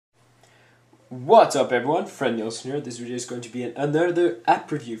What's up everyone, Fred Nielsen here. This video is going to be another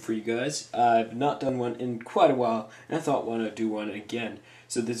app review for you guys. I've not done one in quite a while and I thought why not do one again.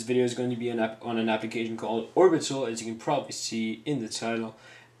 So this video is going to be on an application called Orbital, as you can probably see in the title.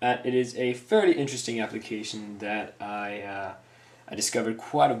 It is a fairly interesting application that I discovered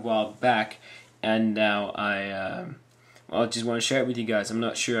quite a while back, and now I just want to share it with you guys. I'm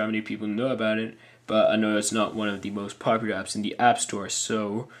not sure how many people know about it, but I know it's not one of the most popular apps in the App Store,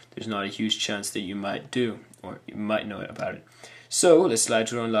 so there's not a huge chance that you might know about it. So let's slide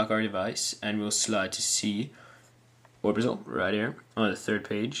to unlock our device, and we'll slide to see Orbital right here on the third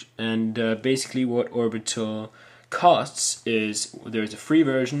page. And basically what Orbital costs is there's a free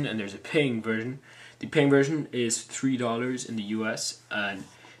version and there's a paying version. The paying version is $3 in the US and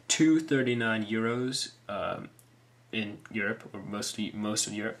 €2.39 in Europe, or most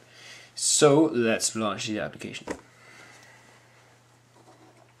of Europe. So let's launch the application.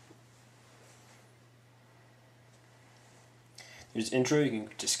 There's intro, you can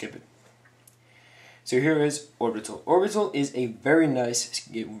just skip it. So here is Orbital. Orbital is a very nice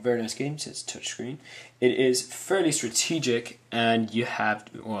game. It's touchscreen. It is fairly strategic, and you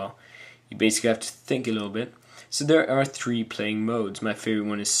basically have to think a little bit. So there are 3 playing modes. My favorite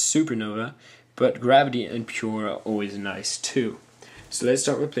one is Supernova, but Gravity and Pure are always nice too. So let's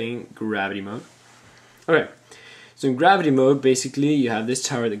start with playing Gravity mode. Okay, so in Gravity mode, basically you have this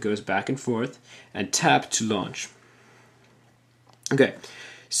tower that goes back and forth, and tap to launch. Okay,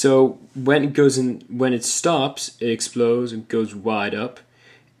 so when it stops, it explodes and goes wide up,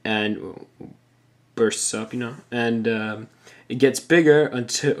 and bursts up, and it gets bigger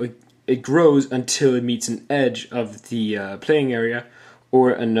until it grows until it meets an edge of the playing area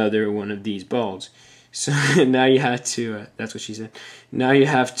or another one of these balls. So now you have to, that's what she said, now you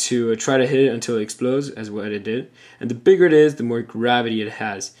have to try to hit it until it explodes, as what it did. And the bigger it is, the more gravity it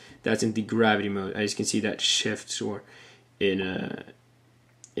has. That's in the gravity mode. As you can see, that shifts, or it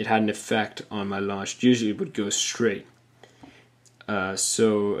had an effect on my launch. Usually it would go straight.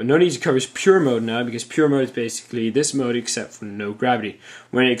 So no need to cover pure mode now, because pure mode is basically this mode except for no gravity.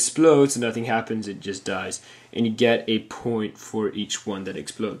 When it explodes, nothing happens, it just dies. And you get a point for each one that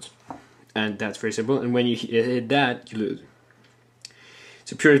explodes. And that's very simple, and when you hit that, you lose.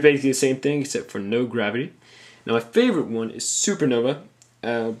 So pure is basically the same thing except for no gravity. Now my favorite one is Supernova,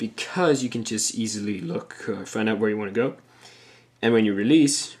 because you can just easily find out where you want to go. And when you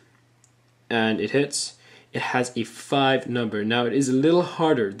release and it hits, it has a 5 number. Now it is a little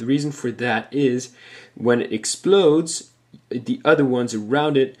harder. The reason for that is when it explodes, the other ones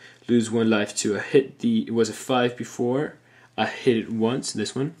around it lose 1 life too. It was a 5 before, I hit it once.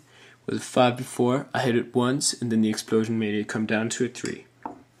 This one was a 5 before, I hit it once, and then the explosion made it come down to a 3.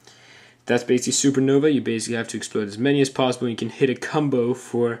 That's basically Supernova. You basically have to explode as many as possible. You can hit a combo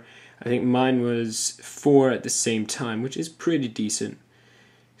for, I think mine was 4 at the same time, which is pretty decent.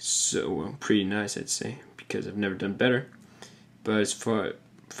 So, well, pretty nice, I'd say, because I've never done better. But as far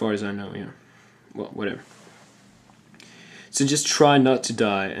as I know, well, whatever. So just try not to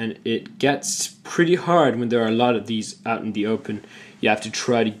die, and it gets pretty hard when there are a lot of these out in the open. You have to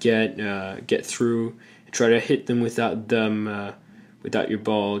try to get through, and try to hit them without your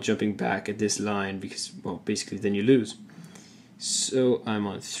ball jumping back at this line, because, well, basically then you lose. So I'm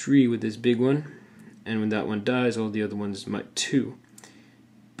on 3 with this big one, and when that one dies, all the other ones might too.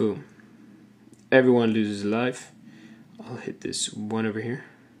 Boom. Everyone loses a life. I'll hit this one over here.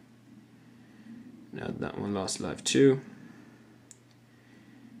 Now that one lost life too.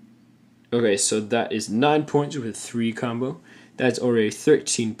 Okay, so that is 9 points with a 3 combo. That's already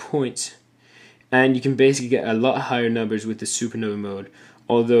 13 points. And you can basically get a lot higher numbers with the Supernova mode,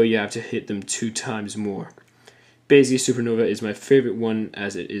 although you have to hit them 2 times more. Basically, Supernova is my favorite one,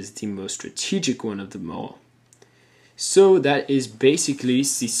 as it is the most strategic one of them all. So that is basically the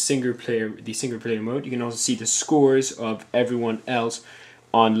single player mode. You can also see the scores of everyone else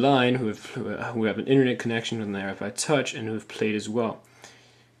online who have an internet connection on their iPod Touch and who have played as well.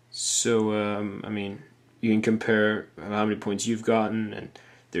 So I mean, you can compare how many points you've gotten, and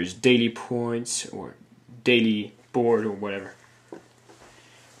there's daily points or daily board or whatever.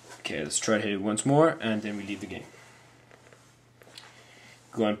 Okay, let's try to hit it once more, and then we leave the game.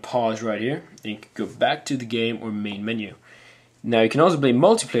 Go and pause right here, and you can go back to the game or main menu. Now you can also play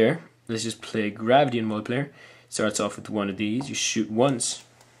multiplayer. Let's just play Gravity in multiplayer. Starts off with one of these. You shoot once,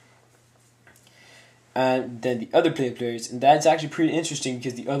 and then the other players, and that's actually pretty interesting,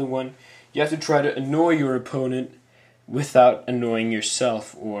 because the other one, you have to try to annoy your opponent without annoying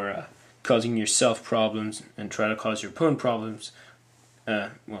yourself, or causing yourself problems, and try to cause your opponent problems.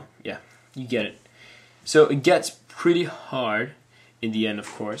 Well, yeah, you get it. So it gets pretty hard in the end, of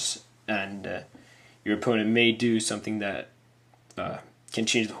course, and your opponent may do something that can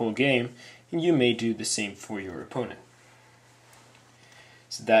change the whole game, and you may do the same for your opponent.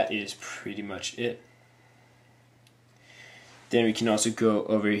 So that is pretty much it. Then we can also go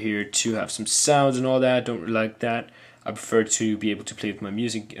over here to have some sounds and all that. Don't really like that. I prefer to be able to play with my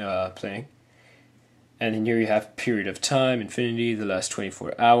music playing. And then here you have period of time, infinity, the last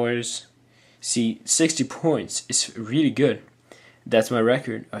 24 hours. See, 60 points is really good. That's my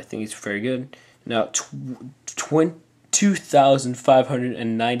record. I think it's very good. Now,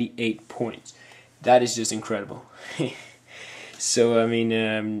 2,598 points. That is just incredible. So, I mean,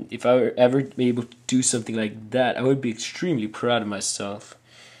 if I were ever able to do something like that, I would be extremely proud of myself.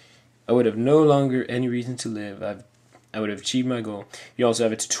 I would have no longer any reason to live. I would have achieved my goal. You also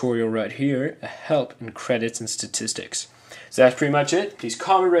have a tutorial right here, a help and credits and statistics. So that's pretty much it. Please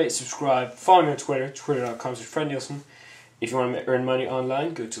comment, rate, subscribe, follow me on Twitter, twitter.com/FredNielsen. If you want to earn money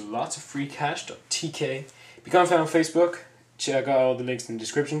online, go to lotsofreecash.tk. Become a fan on Facebook. Check out all the links in the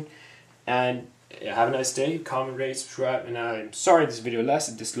description. And have a nice day. Comment, rate, subscribe. And I'm sorry this video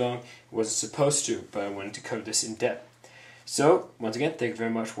lasted this long. It wasn't supposed to, but I wanted to cover this in depth. So, once again, thank you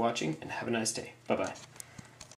very much for watching, and have a nice day. Bye-bye.